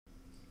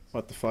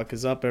What the fuck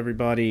is up,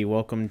 everybody?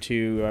 Welcome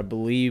to, I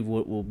believe,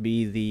 what will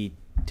be the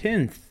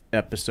 10th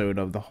episode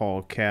of the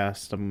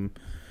Hallcast. I'm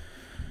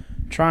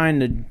trying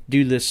to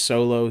do this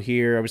solo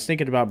here. I was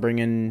thinking about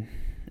bringing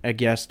a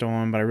guest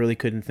on, but I really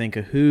couldn't think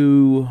of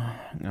who.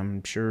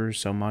 I'm sure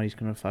somebody's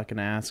gonna fucking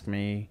ask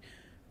me,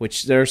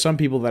 which there are some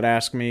people that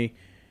ask me,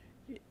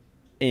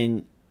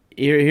 and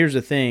here's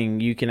the thing,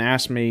 you can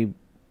ask me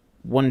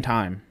one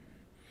time.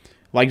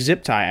 Like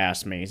Zip Tie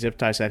asked me. Zip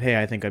Tie said,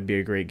 hey, I think I'd be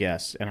a great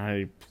guest. And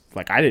I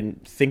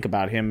didn't think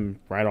about him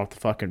right off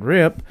the fucking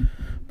rip.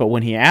 But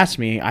when he asked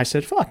me, I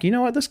said, fuck, you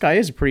know what? This guy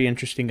is a pretty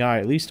interesting guy,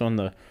 at least on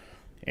the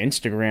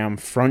Instagram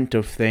front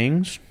of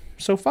things.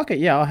 So fuck it,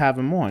 yeah, I'll have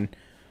him on.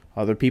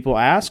 Other people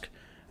ask.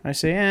 I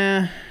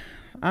say,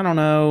 I don't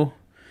know.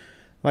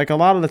 Like, a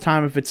lot of the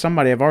time, if it's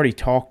somebody I've already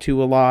talked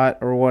to a lot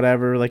or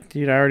whatever, like,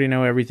 dude, I already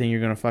know everything you're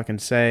going to fucking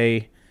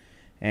say.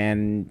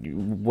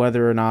 And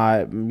whether or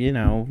not,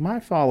 my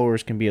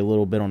followers can be a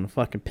little bit on the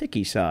fucking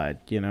picky side.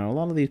 A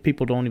lot of these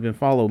people don't even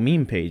follow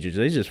meme pages.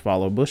 They just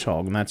follow Bush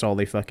Hog, and that's all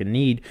they fucking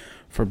need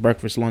for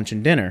breakfast, lunch,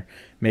 and dinner.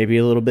 Maybe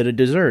a little bit of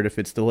dessert if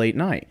it's the late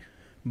night.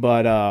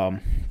 But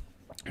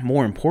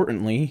more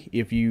importantly,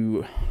 if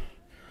you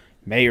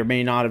may or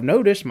may not have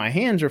noticed, my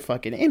hands are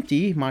fucking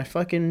empty. My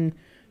fucking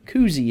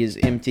koozie is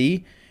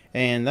empty.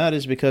 And that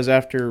is because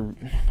after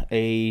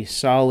a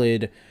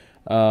solid...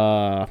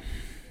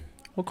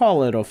 we'll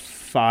call it a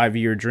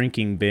 5-year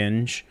drinking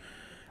binge.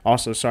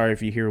 Also, sorry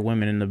if you hear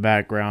women in the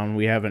background.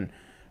 We haven't.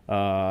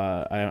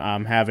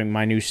 I'm having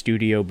my new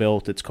studio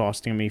built. It's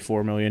costing me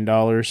 $4 million.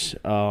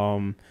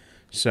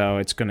 So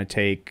it's going to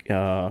take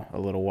a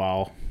little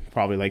while,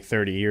 probably like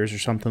 30 years or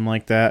something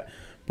like that.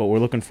 But we're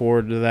looking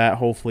forward to that.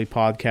 Hopefully,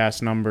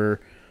 podcast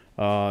number,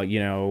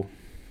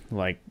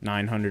 like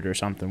 900 or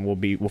something.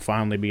 We'll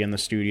finally be in the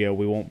studio.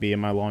 We won't be in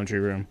my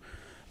laundry room.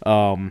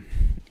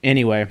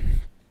 Anyway.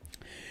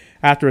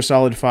 After a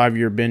solid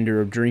 5-year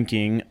bender of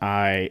drinking,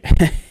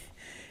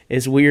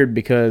 it's weird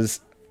because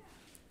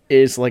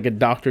it's like a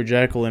Dr.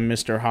 Jekyll and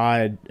Mr.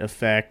 Hyde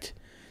effect,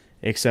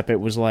 except it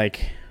was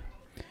like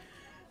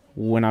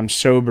when I'm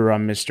sober,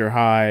 I'm Mr.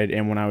 Hyde,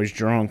 and when I was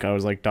drunk, I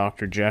was like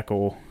Dr.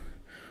 Jekyll,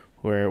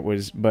 where it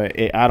was,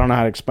 I don't know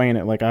how to explain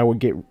it. Like,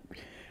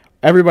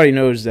 everybody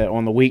knows that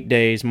on the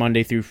weekdays,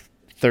 Monday through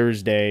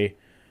Thursday,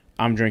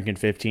 I'm drinking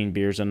 15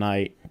 beers a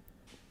night.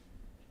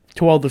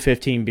 12 to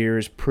 15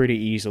 beers pretty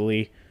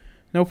easily.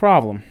 No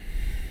problem.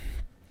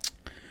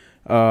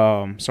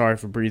 Sorry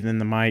for breathing in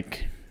the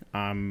mic.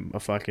 I'm a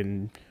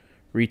fucking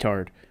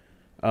retard.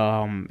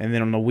 And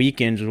then on the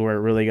weekends is where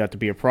it really got to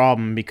be a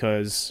problem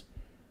because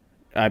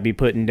I'd be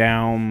putting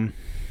down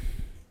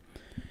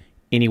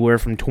anywhere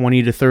from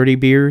 20 to 30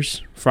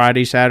 beers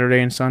Friday,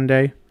 Saturday, and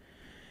Sunday.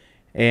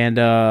 And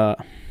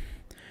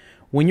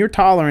when your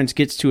tolerance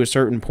gets to a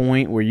certain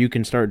point where you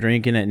can start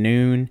drinking at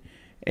noon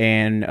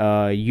and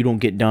you don't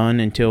get done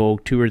until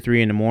 2 or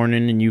 3 in the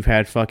morning and you've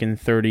had fucking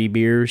 30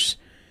 beers,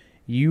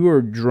 you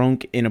are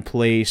drunk in a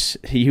place,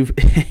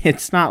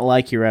 it's not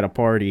like you're at a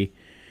party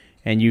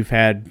and you've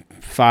had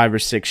 5 or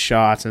 6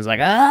 shots and it's like,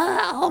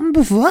 I'm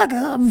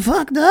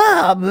fucked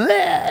up,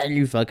 and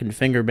you fucking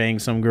finger bang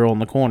some girl in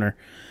the corner.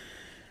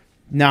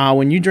 Nah,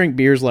 when you drink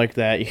beers like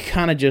that, you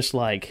kind of just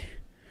like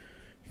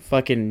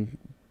fucking...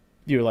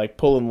 You're like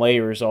pulling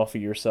layers off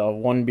of yourself,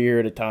 one beer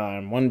at a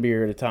time.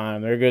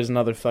 There goes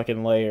another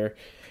fucking layer.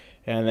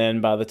 And then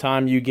by the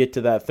time you get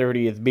to that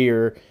 30th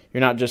beer, you're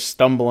not just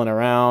stumbling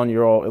around.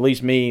 You're all, at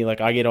least me,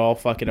 like I get all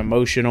fucking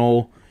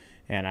emotional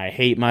and I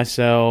hate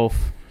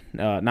myself.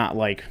 Not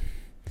like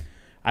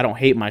I don't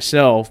hate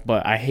myself,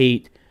 but I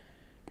hate,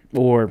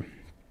 or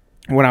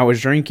when I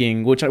was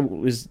drinking, which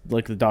was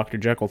like the Dr.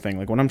 Jekyll thing.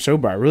 Like when I'm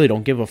sober, I really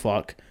don't give a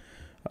fuck.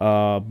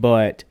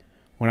 But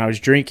when I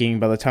was drinking,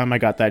 by the time I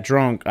got that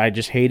drunk, I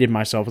just hated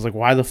myself. I was like,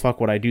 why the fuck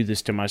would I do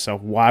this to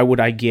myself? Why would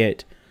I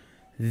get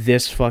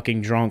this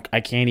fucking drunk?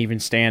 I can't even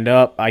stand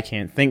up. I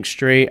can't think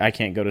straight. I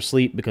can't go to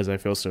sleep because I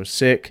feel so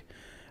sick.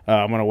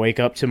 I'm going to wake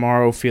up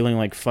tomorrow feeling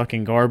like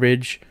fucking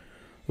garbage.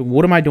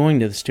 What am I doing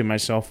this to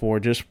myself for?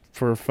 Just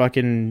for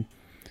fucking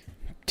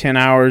 10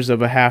 hours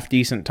of a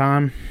half-decent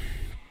time?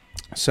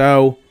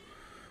 So,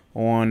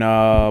 on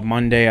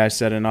Monday, I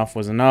said enough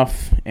was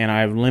enough, and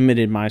I've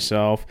limited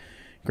myself.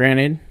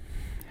 Granted,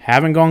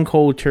 haven't gone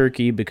cold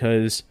turkey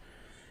because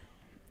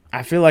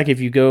I feel like if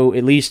you go,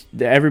 at least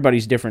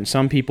everybody's different.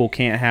 Some people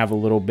can't have a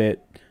little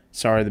bit.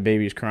 Sorry, the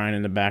baby's crying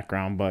in the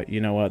background, but you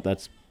know what?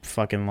 That's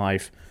fucking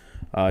life.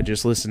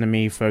 Just listen to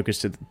me,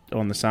 focus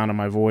on the sound of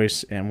my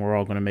voice, and we're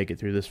all going to make it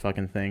through this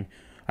fucking thing.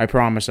 I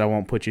promise I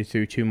won't put you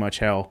through too much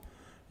hell.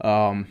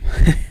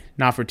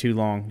 Not for too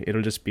long.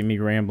 It'll just be me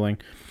rambling.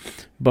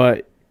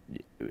 But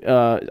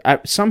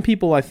some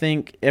people, I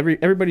think,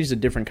 everybody's a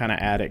different kind of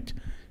addict.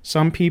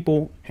 Some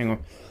people... Hang on.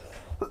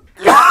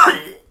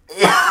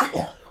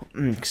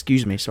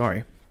 Excuse me,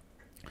 sorry.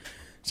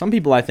 Some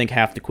people, I think,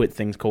 have to quit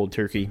things cold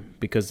turkey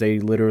because they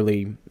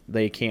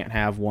can't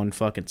have one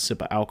fucking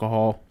sip of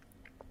alcohol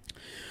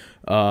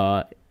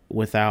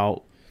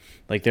without...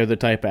 Like, they're the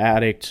type of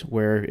addict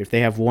where if they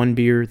have one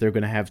beer, they're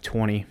going to have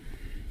 20.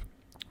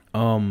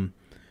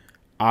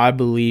 I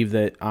believe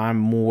that I'm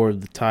more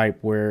of the type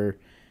where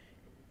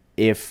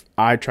if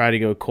I try to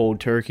go cold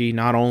turkey,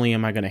 not only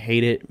am I going to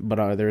hate it,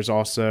 but there's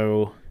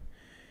also,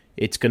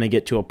 it's going to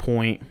get to a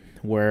point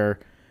where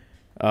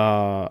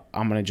I'm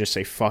going to just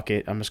say, fuck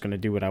it. I'm just going to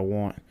do what I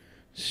want.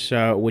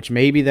 So, which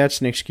maybe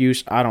that's an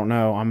excuse. I don't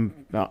know. I'm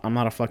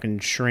not a fucking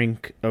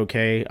shrink,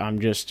 okay? I'm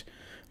just,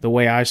 the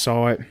way I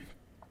saw it,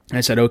 I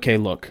said, okay,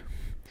 look.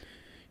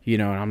 You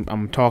know, and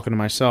I'm talking to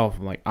myself.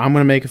 I'm like, I'm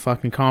going to make a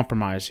fucking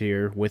compromise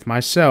here with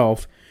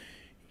myself.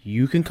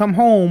 You can come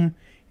home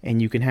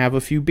and you can have a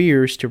few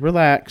beers to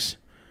relax,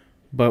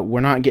 but we're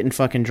not getting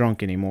fucking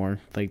drunk anymore.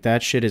 Like,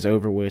 that shit is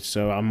over with.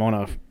 So I'm on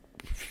a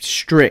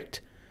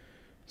strict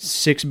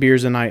 6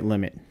 beers a night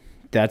limit.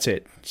 That's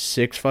it.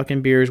 6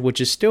 fucking beers, which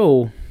is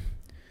still,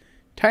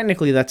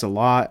 technically that's a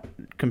lot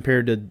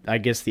compared to, I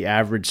guess, the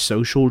average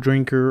social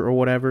drinker or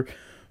whatever.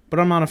 But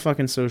I'm not a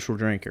fucking social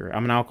drinker.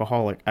 I'm an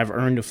alcoholic. I've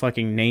earned a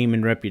fucking name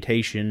and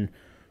reputation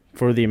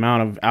for the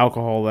amount of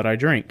alcohol that I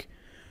drink.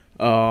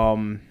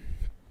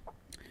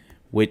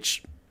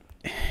 Which,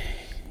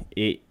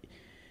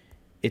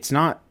 it's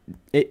not,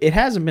 it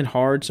hasn't been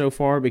hard so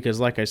far because,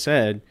 like I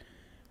said,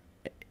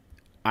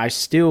 I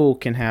still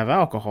can have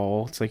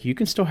alcohol. It's like, you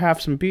can still have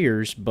some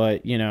beers,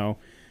 but, you know,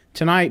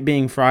 tonight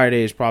being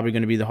Friday is probably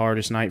going to be the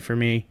hardest night for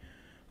me.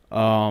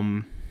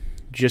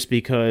 Just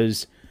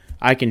because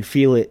I can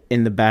feel it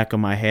in the back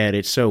of my head.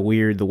 It's so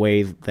weird the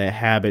way that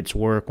habits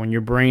work. When your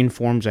brain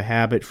forms a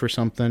habit for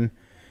something,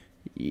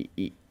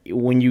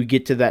 when you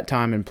get to that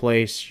time and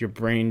place, your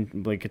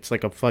brain, like, it's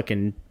like a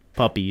fucking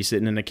puppy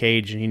sitting in a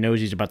cage and he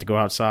knows he's about to go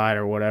outside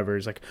or whatever.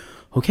 He's like,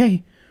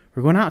 okay,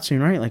 we're going out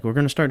soon, right? Like, we're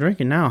going to start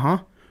drinking now, huh?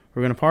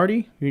 We're going to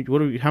party?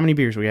 How many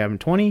beers are we having?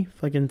 20?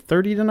 Fucking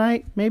 30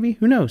 tonight? Maybe?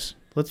 Who knows?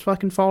 Let's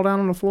fucking fall down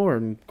on the floor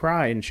and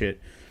cry and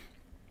shit.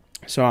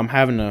 So I'm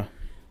having to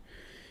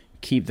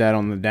keep that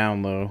on the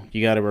down low.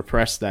 You got to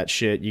repress that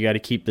shit. You got to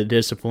keep the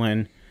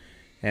discipline,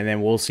 and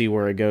then we'll see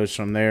where it goes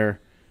from there.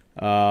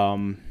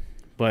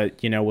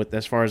 But, you know, with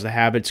as far as the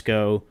habits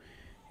go,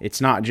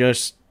 it's not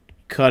just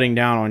cutting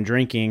down on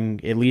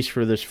drinking, at least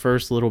for this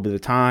first little bit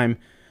of time.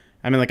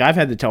 I mean, like, I've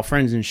had to tell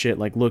friends and shit,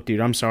 like, look,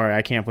 dude, I'm sorry,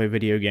 I can't play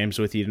video games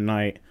with you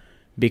tonight,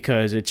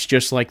 because it's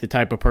just like the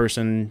type of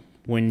person,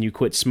 when you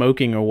quit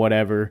smoking or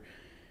whatever,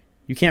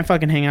 you can't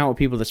fucking hang out with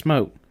people that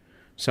smoke.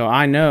 So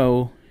I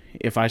know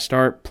if I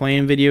start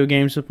playing video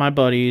games with my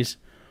buddies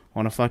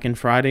on a fucking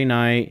Friday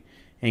night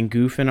and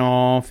goofing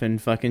off and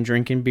fucking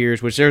drinking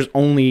beers, which there's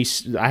only,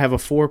 I have a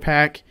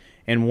 4-pack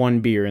and 1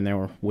 beer in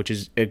there, which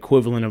is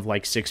equivalent of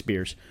like 6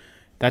 beers.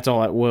 That's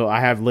all. I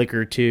have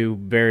liquor too,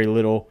 very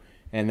little.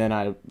 And then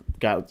I'm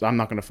not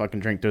going to fucking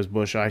drink those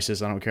Busch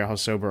Ices. I don't care how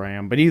sober I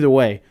am. But either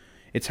way,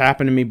 it's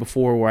happened to me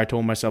before where I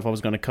told myself I was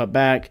going to cut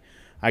back.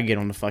 I get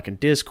on the fucking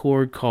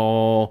Discord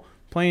call,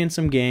 playing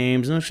some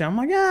games, and I'm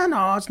like,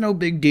 no, it's no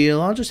big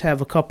deal. I'll just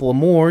have a couple of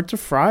more. It's a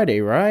Friday,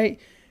 right?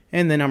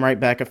 And then I'm right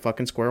back at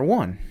fucking square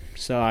one.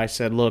 So I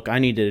said, look, I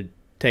need to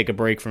take a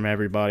break from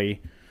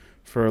everybody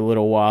for a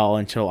little while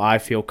until I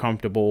feel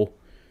comfortable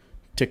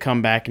to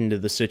come back into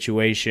the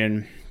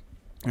situation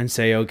and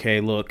say,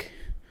 okay, look,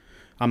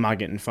 I'm not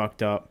getting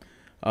fucked up.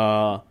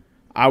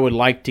 I would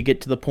like to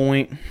get to the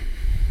point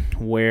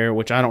where,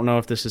 which I don't know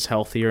if this is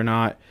healthy or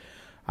not,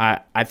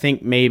 I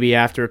think maybe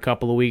after a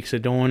couple of weeks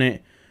of doing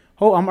it,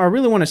 I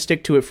really want to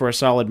stick to it for a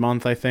solid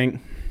month, I think.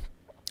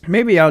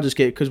 Maybe I'll just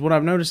because what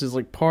I've noticed is,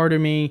 like, part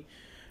of me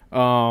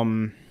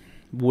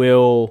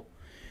will...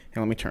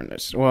 Let me turn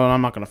this. Well,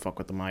 I'm not going to fuck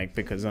with the mic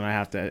because then I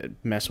have to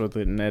mess with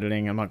it in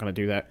editing. I'm not going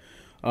to do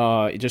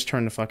that. Just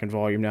turn the fucking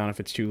volume down if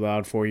it's too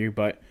loud for you,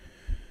 but...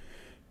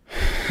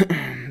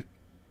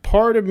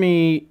 part of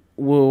me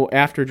will,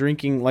 after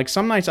drinking, like,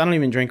 some nights I don't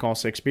even drink all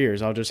 6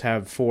 beers. I'll just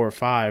have 4 or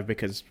 5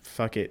 because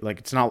fuck it.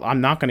 Like,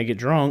 I'm not going to get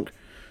drunk.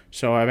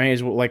 So I may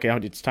as well, like,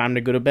 it's time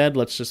to go to bed.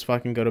 Let's just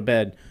fucking go to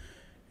bed.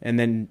 And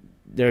then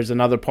there's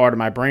another part of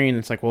my brain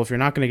that's like, well, if you're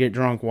not going to get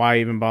drunk, why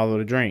even bother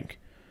to drink?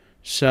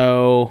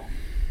 So,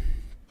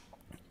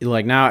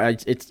 like, now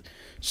it's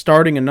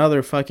starting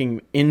another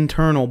fucking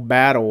internal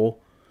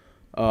battle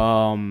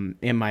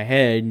in my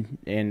head,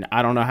 and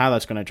I don't know how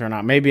that's going to turn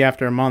out. Maybe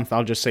after a month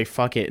I'll just say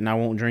fuck it and I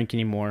won't drink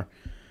anymore,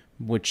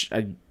 which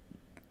I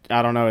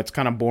don't know. It's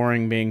kind of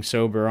boring being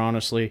sober,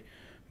 honestly,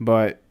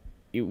 but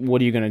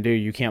what are you going to do?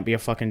 You can't be a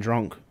fucking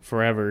drunk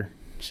forever.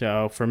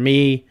 So for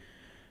me,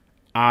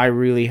 I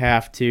really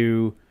have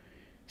to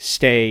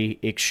stay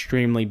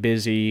extremely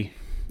busy,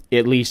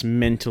 at least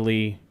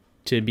mentally,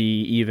 to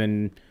be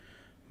even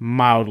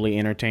mildly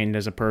entertained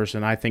as a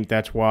person. I think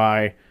that's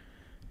why,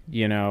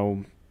 you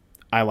know,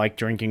 I like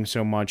drinking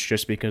so much,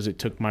 just because it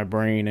took my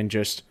brain and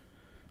just,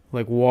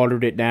 like,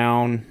 watered it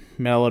down,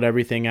 mellowed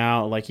everything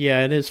out. Like,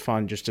 yeah, it is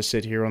fun just to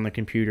sit here on the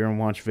computer and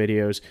watch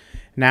videos.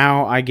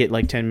 Now I get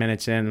like 10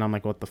 minutes in and I'm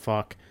like, what the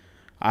fuck?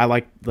 I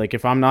like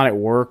if I'm not at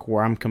work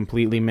where I'm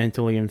completely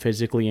mentally and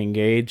physically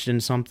engaged in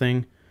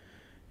something,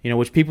 you know,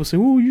 which people say,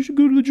 oh, you should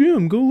go to the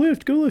gym, go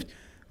lift.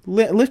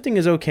 Lifting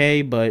is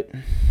okay, but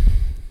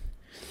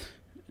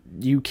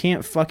you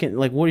can't fucking,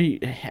 like,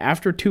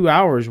 after 2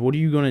 hours, what are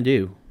you going to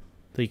do?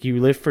 Like, you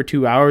lift for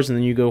 2 hours and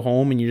then you go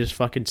home and you just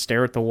fucking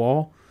stare at the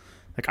wall.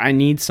 Like, I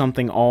need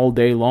something all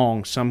day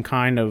long, some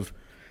kind of,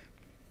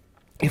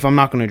 if I'm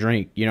not going to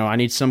drink, I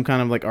need some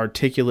kind of, like,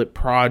 articulate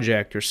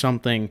project or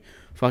something.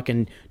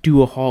 Fucking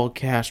do a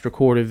Hallcast,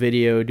 record a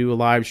video, do a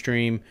live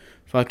stream,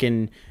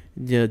 fucking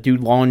do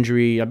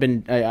laundry.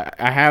 I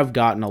have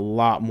gotten a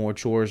lot more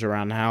chores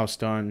around the house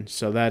done,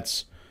 so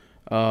that's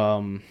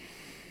been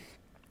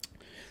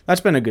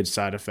a good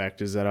side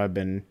effect, is that I've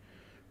been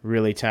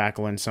really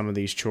tackling some of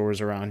these chores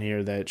around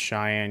here that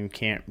Cheyenne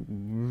can't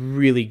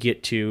really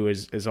get to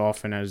as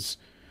often as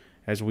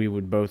we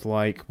would both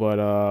like.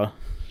 But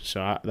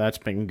that's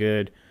been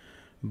good.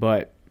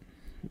 But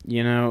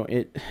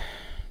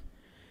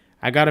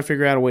I got to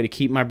figure out a way to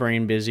keep my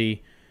brain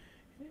busy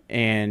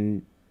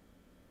and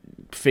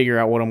figure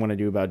out what I'm going to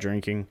do about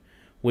drinking,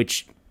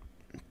 which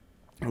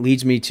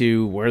leads me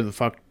to where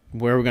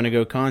we're going to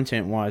go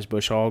content wise,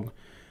 Bush Hog.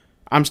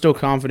 I'm still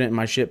confident in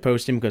my shit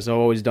posting because I've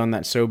always done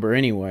that sober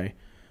anyway.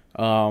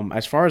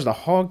 As far as the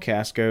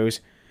Hogcast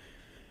goes,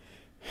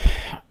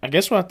 I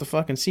guess we'll have to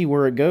fucking see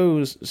where it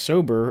goes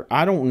sober.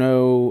 I don't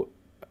know.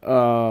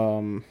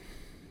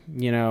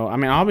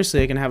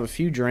 Obviously I can have a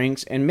few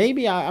drinks, and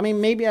maybe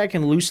I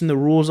can loosen the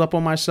rules up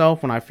on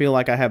myself when I feel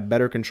like I have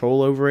better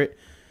control over it.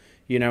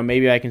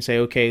 Maybe I can say,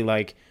 okay,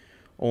 like,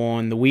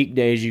 on the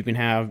weekdays you can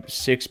have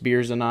 6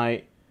 beers a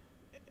night,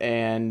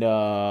 and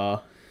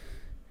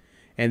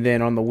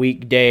then on the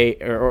weekday,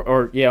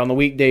 on the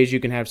weekdays you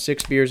can have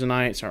 6 beers a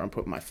night. Sorry, I'm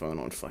putting my phone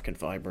on fucking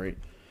vibrate.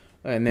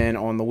 And then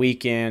on the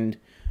weekend,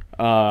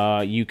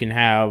 you can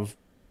have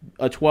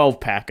a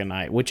 12-pack a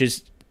night, which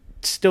is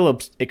still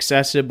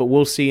excessive, but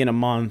we'll see in a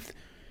month.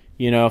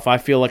 If I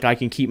feel like I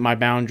can keep my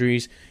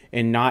boundaries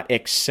and not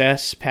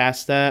excess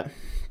past that,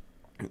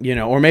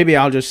 or maybe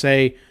I'll just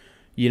say,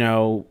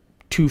 2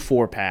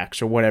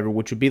 4-packs or whatever,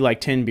 which would be like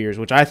 10 beers,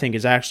 which I think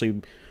is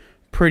actually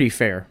pretty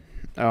fair.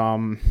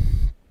 We'll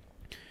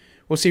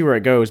see where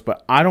it goes,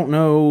 but I don't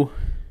know.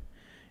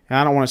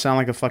 I don't want to sound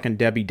like a fucking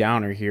Debbie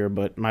Downer here,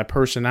 but my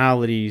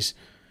personalities,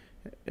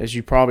 as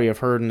you probably have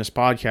heard in this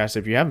podcast,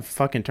 if you haven't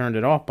fucking turned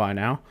it off by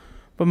now,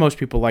 but most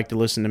people like to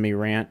listen to me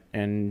rant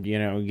and,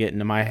 get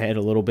into my head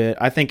a little bit.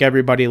 I think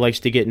everybody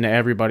likes to get into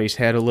everybody's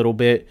head a little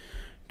bit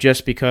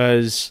just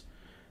because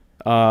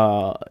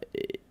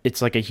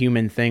it's like a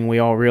human thing. We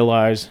all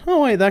realize,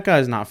 oh, wait, that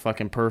guy's not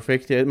fucking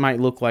perfect. It might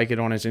look like it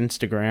on his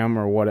Instagram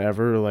or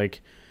whatever,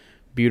 like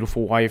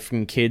beautiful wife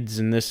and kids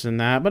and this and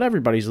that, but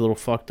everybody's a little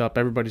fucked up.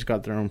 Everybody's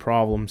got their own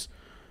problems.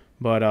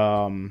 But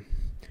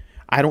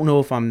I don't know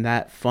if I'm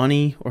that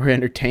funny or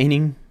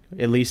entertaining,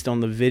 at least on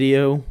the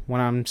video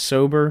when I'm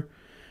sober,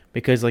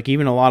 because like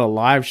even a lot of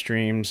live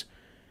streams,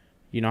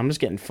 I'm just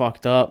getting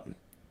fucked up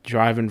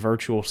driving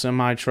virtual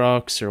semi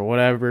trucks or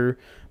whatever.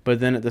 But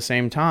then at the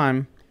same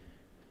time,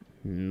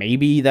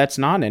 maybe that's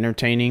not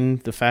entertaining,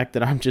 the fact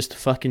that I'm just a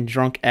fucking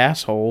drunk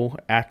asshole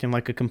acting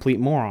like a complete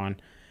moron.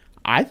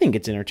 I think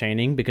it's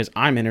entertaining because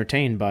I'm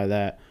entertained by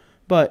that.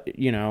 But,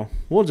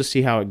 we'll just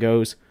see how it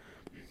goes.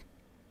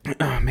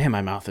 Oh, man,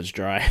 my mouth is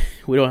dry.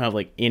 We don't have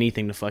like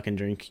anything to fucking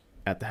drink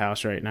at the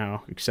house right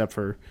now, except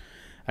for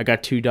I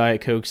got 2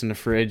 Diet Cokes in the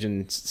fridge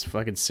and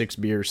fucking 6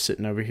 beers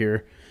sitting over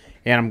here.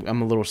 And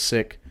I'm a little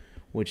sick,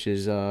 which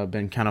has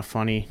been kind of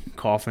funny,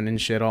 coughing and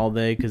shit all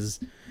day,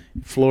 because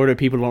Florida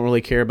people don't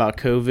really care about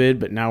COVID,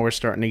 but now we're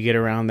starting to get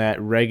around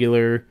that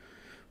regular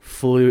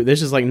flu.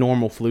 This is like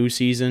normal flu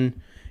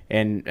season,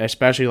 and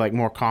especially like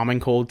more common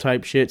cold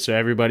type shit, so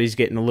everybody's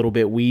getting a little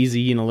bit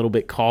wheezy and a little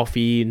bit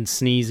coughy and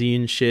sneezy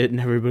and shit, and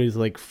everybody's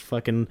like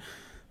fucking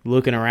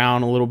looking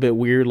around a little bit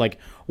weird, like,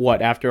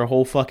 what, after a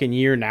whole fucking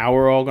year, now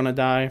we're all gonna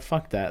die?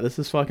 Fuck that. This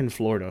is fucking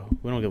Florida.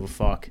 We don't give a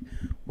fuck.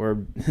 We're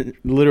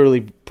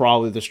literally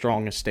probably the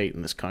strongest state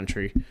in this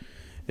country.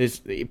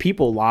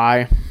 People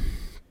lie.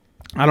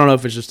 I don't know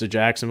if it's just a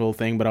Jacksonville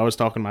thing, but I was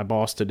talking to my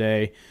boss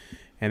today,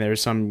 and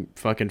there's some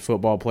fucking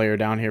football player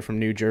down here from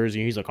New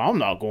Jersey. He's like, I'm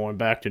not going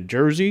back to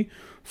Jersey.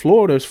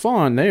 Florida's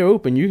fun. They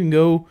open. You can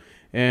go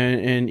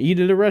and eat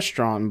at a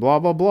restaurant and blah,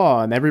 blah,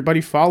 blah. And everybody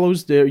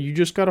follows you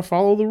just got to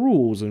follow the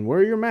rules and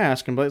wear your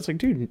mask. And it's like,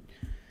 dude,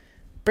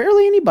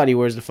 barely anybody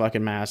wears the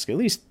fucking mask. At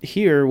least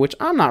here, which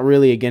I'm not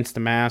really against the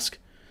mask.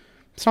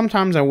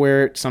 Sometimes I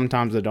wear it.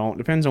 Sometimes I don't.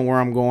 Depends on where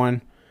I'm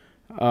going.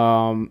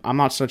 I'm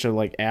not such a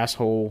like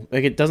asshole.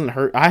 Like, it doesn't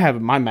hurt.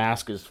 My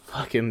mask is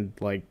fucking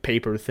like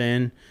paper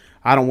thin.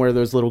 I don't wear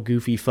those little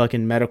goofy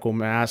fucking medical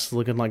masks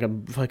looking like a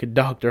fucking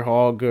Dr.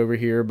 Hogg over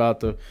here about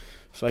to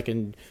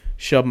fucking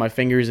shove my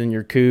fingers in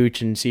your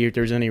cooch and see if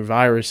there's any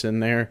virus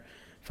in there.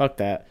 Fuck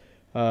that.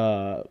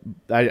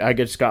 I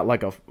just got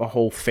like a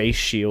whole face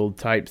shield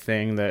type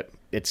thing that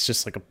it's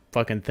just like a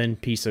fucking thin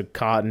piece of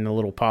cotton, a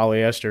little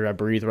polyester. I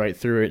breathe right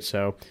through it,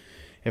 so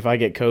if I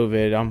get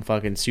COVID, I'm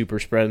fucking super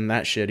spreading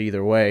that shit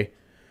either way.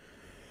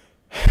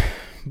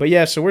 But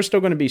yeah, so we're still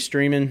going to be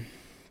streaming.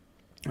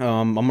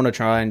 I'm going to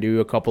try and do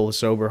a couple of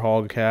sober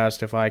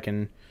Hogcast if I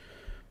can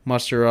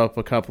muster up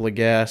a couple of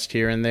guests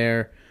here and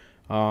there.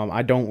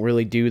 I don't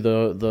really do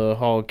the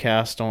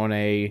Hogcast on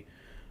a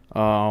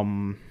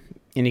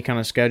any kind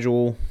of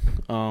schedule.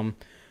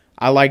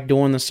 I like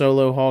doing the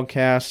solo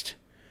Hogcast.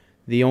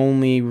 The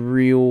only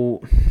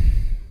real,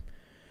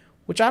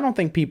 which I don't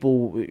think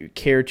people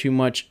care too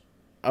much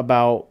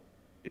about.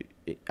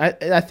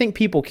 I think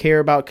people care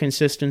about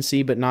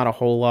consistency, but not a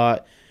whole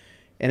lot.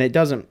 And it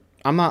doesn't,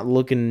 I'm not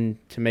looking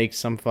to make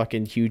some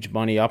fucking huge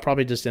money. I'll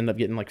probably just end up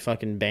getting like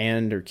fucking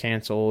banned or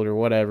canceled or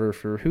whatever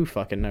for who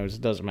fucking knows.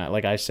 It doesn't matter.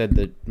 Like I said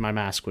that my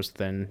mask was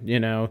thin, you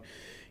know.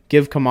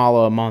 Give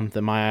Kamala a month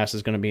and my ass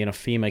is going to be in a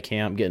FEMA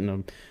camp getting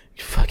a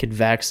fucking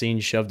vaccine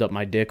shoved up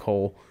my dick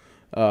hole.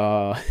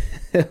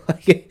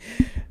 Like,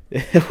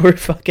 we're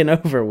fucking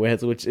over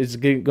with, which is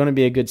going to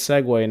be a good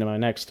segue into my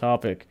next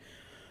topic.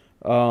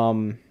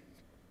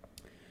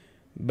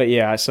 But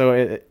yeah,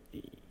 so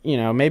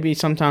maybe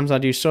sometimes I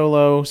do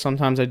solo,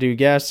 sometimes I do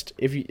guest.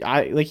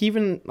 I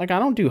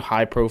don't do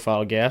high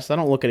profile guests. I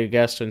don't look at a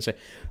guest and say,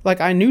 like,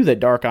 I knew that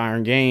Dark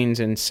Iron Gaines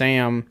and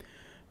Sam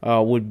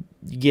would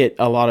get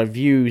a lot of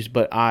views,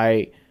 but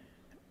I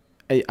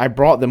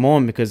brought them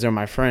on because they're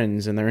my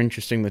friends and they're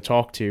interesting to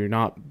talk to,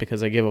 not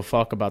because I give a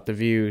fuck about the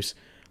views.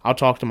 I'll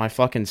talk to my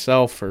fucking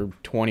self for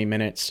 20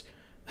 minutes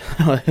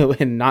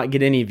and not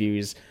get any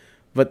views.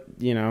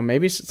 But,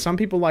 maybe some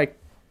people like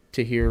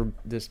to hear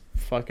this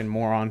fucking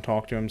moron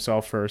talk to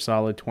himself for a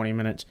solid 20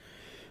 minutes.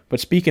 But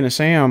speaking of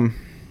Sam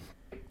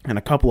and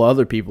a couple of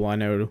other people I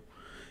know,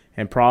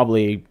 and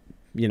probably,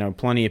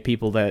 plenty of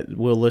people that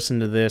will listen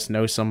to this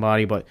know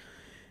somebody, but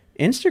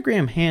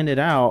Instagram handed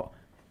out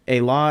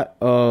a lot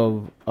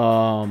of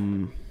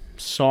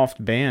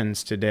soft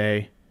bans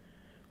today,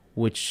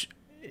 which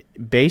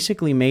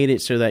basically made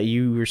it so that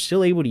you were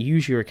still able to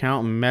use your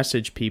account and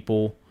message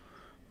people,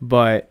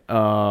 but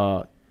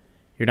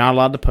you're not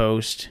allowed to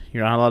post,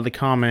 you're not allowed to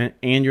comment,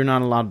 and you're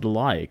not allowed to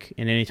like.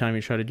 And anytime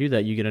you try to do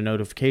that, you get a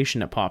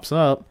notification that pops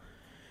up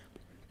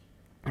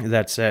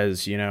that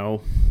says,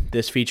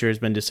 this feature has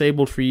been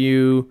disabled for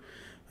you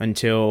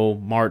until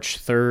March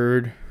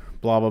 3rd,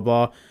 blah, blah,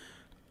 blah.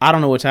 I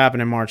don't know what's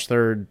happening March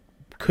 3rd.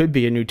 Could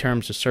be a new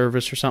terms of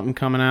service or something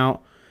coming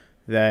out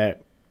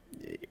that,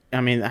 I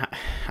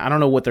don't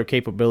know what their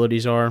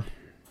capabilities are,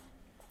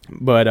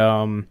 but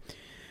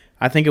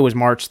I think it was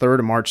March 3rd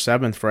or March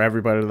 7th for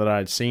everybody that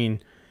I'd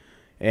seen.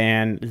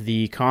 And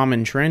the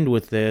common trend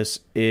with this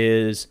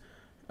is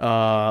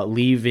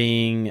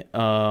leaving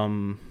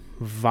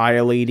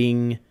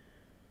violating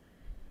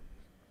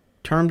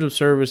terms of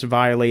service,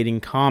 violating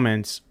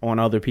comments on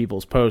other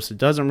people's posts. It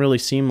doesn't really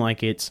seem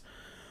like it's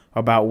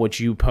about what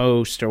you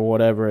post or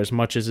whatever as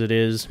much as it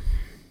is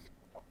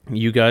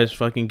you guys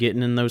fucking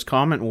getting in those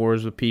comment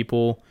wars with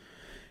people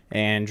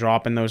and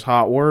dropping those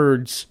hot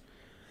words.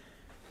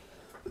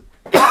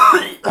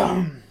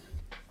 Oh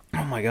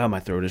my god, my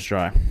throat is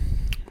dry.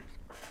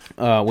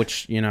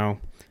 Which,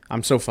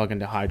 I'm so fucking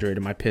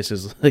dehydrated. My piss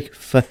is like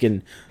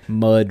fucking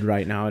mud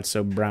right now. It's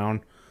so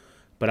brown.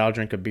 But I'll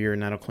drink a beer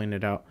and that'll clean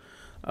it out.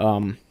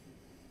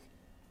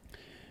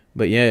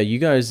 But yeah, you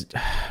guys,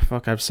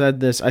 fuck, I've said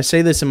this. I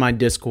say this in my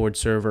Discord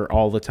server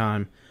all the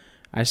time.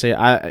 I say,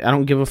 I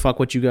don't give a fuck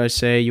what you guys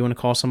say. You want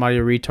to call somebody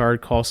a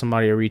retard, call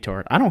somebody a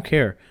retard. I don't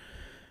care.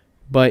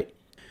 But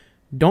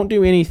don't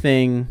do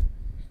anything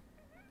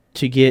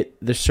to get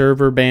the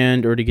server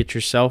banned or to get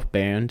yourself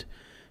banned.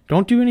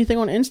 Don't do anything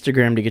on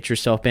Instagram to get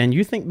yourself banned.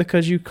 You think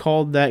because you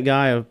called that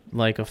guy a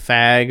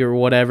fag or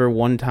whatever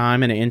one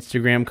time in an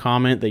Instagram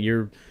comment that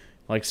you're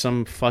like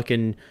some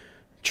fucking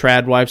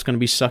trad wife's going to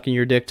be sucking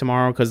your dick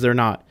tomorrow? Because they're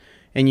not.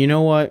 And you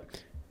know what?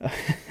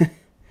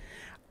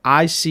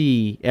 I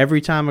see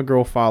every time a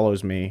girl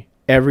follows me,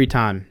 every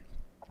time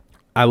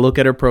I look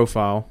at her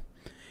profile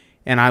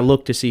and I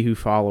look to see who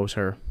follows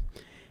her.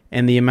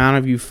 And the amount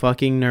of you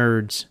fucking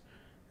nerds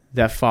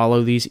that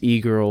follow these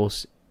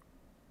e-girls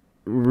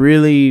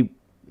really,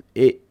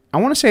 I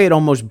want to say it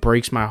almost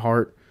breaks my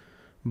heart,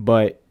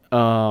 but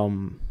yeah,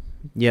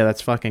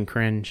 that's fucking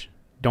cringe.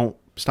 Don't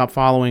stop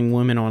following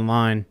women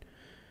online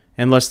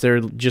unless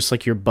they're just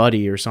like your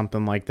buddy or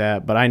something like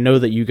that. But I know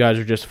that you guys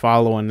are just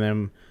following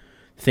them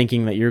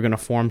thinking that you're going to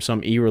form some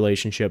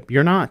relationship.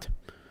 You're not.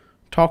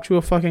 Talk to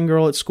a fucking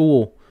girl at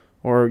school,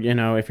 or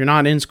if you're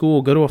not in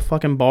school, go to a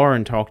fucking bar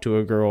and talk to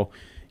a girl.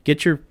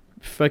 Get your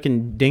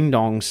fucking ding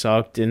dong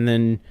sucked, and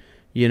then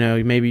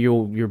maybe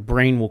your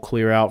brain will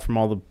clear out from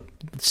all the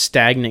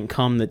stagnant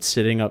cum that's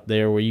sitting up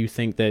there where you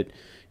think that,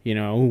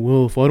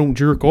 well, if I don't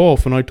jerk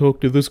off and I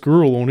talk to this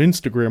girl on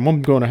Instagram,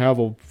 I'm going to have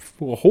a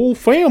whole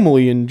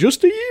family in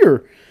just a year.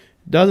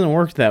 It doesn't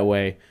work that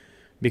way,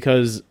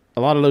 because a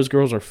lot of those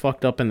girls are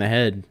fucked up in the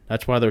head.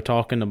 That's why they're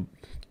talking to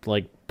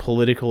like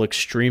political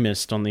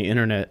extremists on the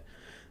internet.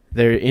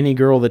 Any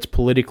girl that's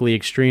politically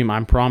extreme,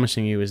 I'm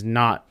promising you, is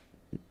not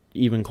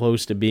even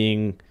close to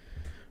being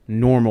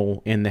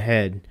normal in the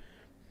head.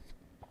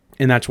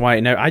 And that's why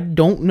I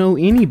don't know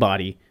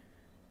anybody,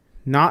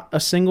 not a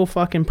single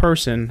fucking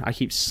person. I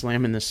keep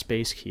slamming this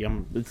space key.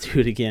 I'm going to do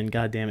it again.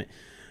 God damn it.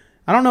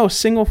 I don't know a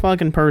single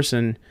fucking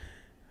person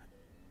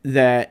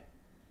that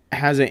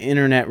has an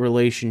internet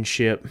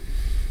relationship,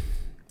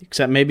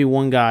 except maybe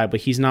one guy,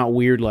 but he's not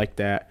weird like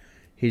that.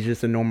 He's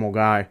just a normal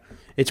guy.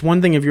 It's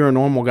one thing if you're a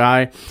normal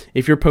guy.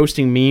 If you're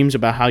posting memes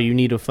about how you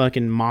need a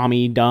fucking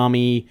mommy,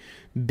 dommy,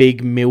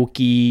 big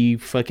milky,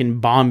 fucking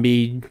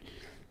Bombi,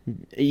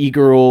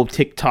 e-girl,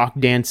 TikTok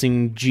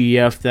dancing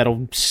GF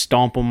that'll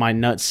stomp on my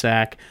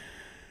nutsack.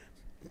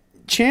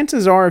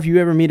 Chances are, if you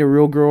ever meet a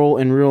real girl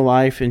in real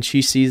life and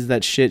she sees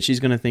that shit,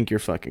 she's gonna think you're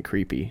fucking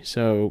creepy.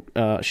 So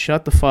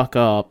shut the fuck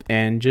up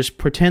and just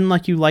pretend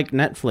like you like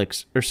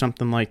Netflix or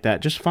something like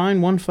that. Just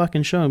find one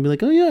fucking show and be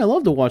like, oh yeah, I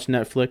love to watch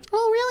Netflix.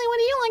 Oh really? What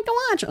do you like to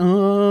watch?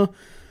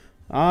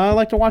 I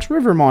like to watch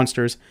River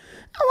Monsters.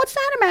 Oh, what's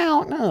that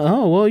about?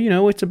 Oh well,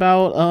 it's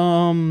about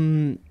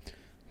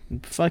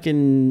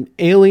fucking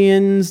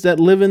aliens that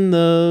live in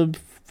the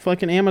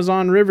fucking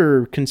Amazon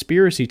River,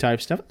 conspiracy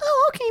type stuff.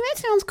 Oh, okay, that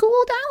sounds cool.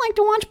 I like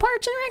to watch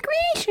Parks and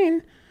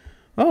Recreation.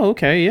 Oh,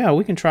 okay, yeah,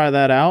 we can try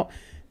that out.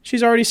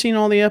 She's already seen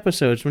all the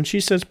episodes. When she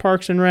says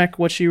Parks and Rec,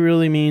 what she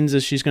really means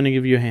is she's going to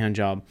give you a hand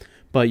job.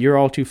 But you're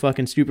all too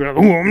fucking stupid. Oh,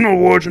 I'm not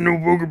watching no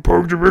fucking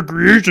Parks and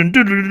Recreation.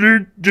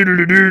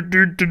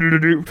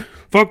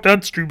 Fuck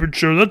that stupid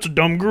show. That's a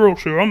dumb girl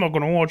show. I'm not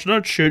gonna watch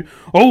that shit.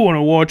 I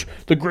wanna watch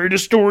The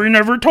Greatest Story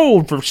Never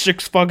Told for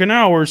 6 fucking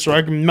hours so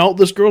I can melt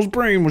this girl's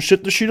brain with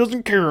shit that she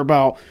doesn't care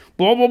about.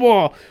 Blah, blah,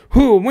 blah.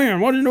 Oh, man,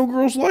 why do no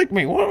girls like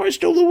me? Why do I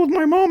still live with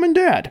my mom and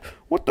dad?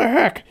 What the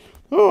heck?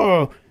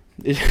 Oh.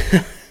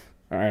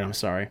 Alright, I'm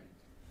sorry.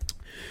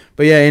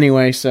 But yeah,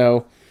 anyway,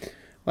 so...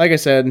 like I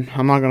said,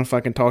 I'm not going to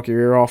fucking talk your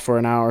ear off for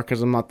an hour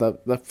because I'm not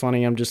that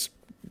funny. I'm just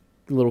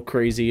a little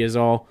crazy is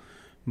all.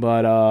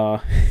 But I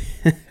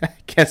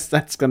guess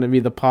that's going to be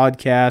the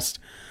podcast.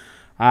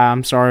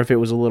 I'm sorry if it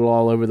was a little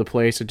all over the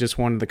place. I just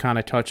wanted to kind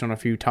of touch on a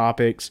few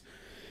topics.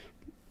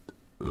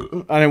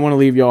 I didn't want to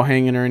leave y'all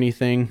hanging or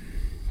anything.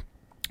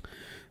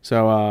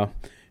 So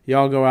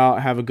y'all go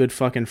out, have a good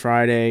fucking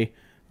Friday.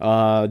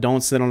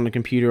 Don't sit on the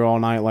computer all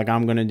night like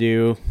I'm going to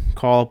do.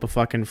 Call up a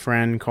fucking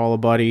friend, call a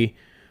buddy.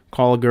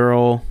 Call a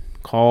girl.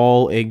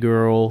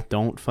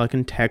 Don't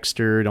fucking text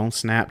her. Don't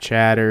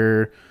Snapchat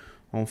her.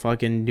 Don't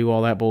fucking do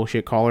all that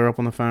bullshit. Call her up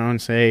on the phone.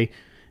 Say,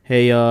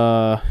 hey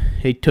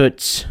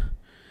toots.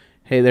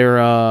 Hey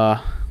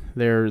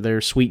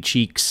they're sweet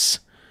cheeks.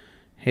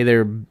 Hey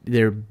they're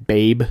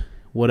babe.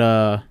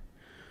 What's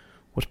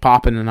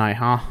poppin' tonight,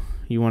 huh?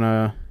 You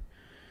wanna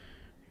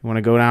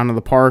go down to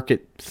the park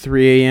at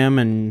 3 a.m.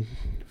 and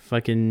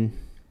fucking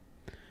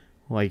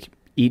like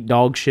eat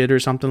dog shit or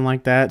something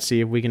like that.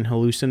 See if we can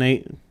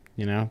hallucinate.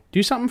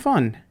 Do something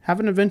fun. Have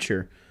an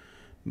adventure.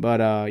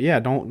 But yeah,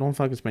 don't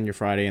fucking spend your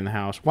Friday in the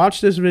house.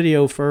 Watch this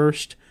video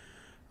first,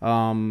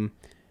 and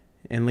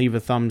leave a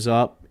thumbs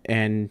up.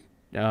 And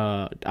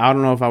I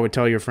don't know if I would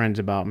tell your friends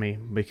about me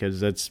because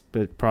that's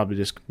probably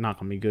just not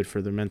gonna be good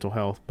for their mental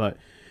health. But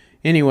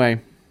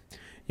anyway,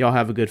 y'all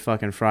have a good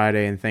fucking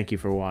Friday, and thank you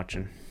for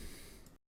watching.